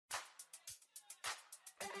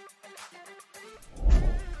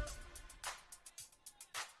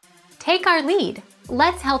Take our lead.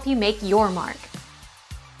 Let's help you make your mark.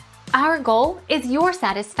 Our goal is your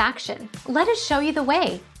satisfaction. Let us show you the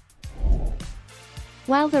way.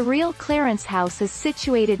 While the real Clarence house is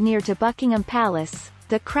situated near to Buckingham Palace,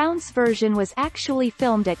 the Crown's version was actually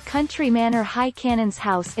filmed at Country Manor High Cannon's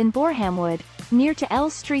house in Borehamwood, near to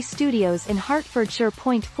Elstree Studios in Hertfordshire.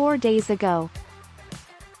 4 days ago.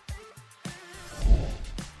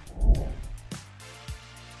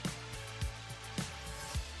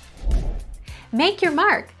 Make your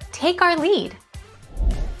mark. Take our lead.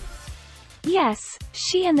 Yes,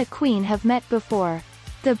 she and the Queen have met before.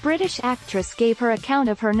 The British actress gave her account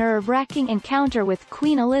of her nerve-wracking encounter with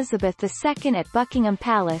Queen Elizabeth II at Buckingham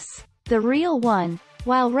Palace, the real one,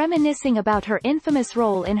 while reminiscing about her infamous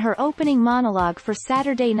role in her opening monologue for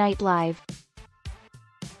Saturday Night Live.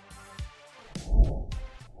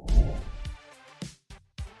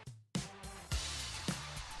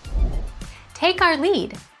 Take our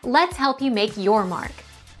lead. Let's help you make your mark.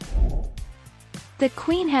 The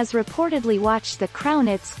Queen has reportedly watched The Crown.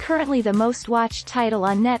 It's currently the most-watched title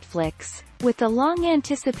on Netflix, with the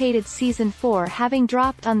long-anticipated Season 4 having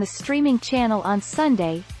dropped on the streaming channel on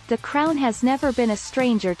Sunday. The Crown has never been a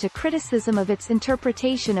stranger to criticism of its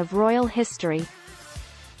interpretation of royal history.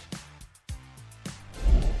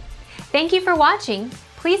 Thank you for watching.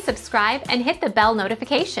 Please subscribe and hit the bell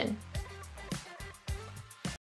notification.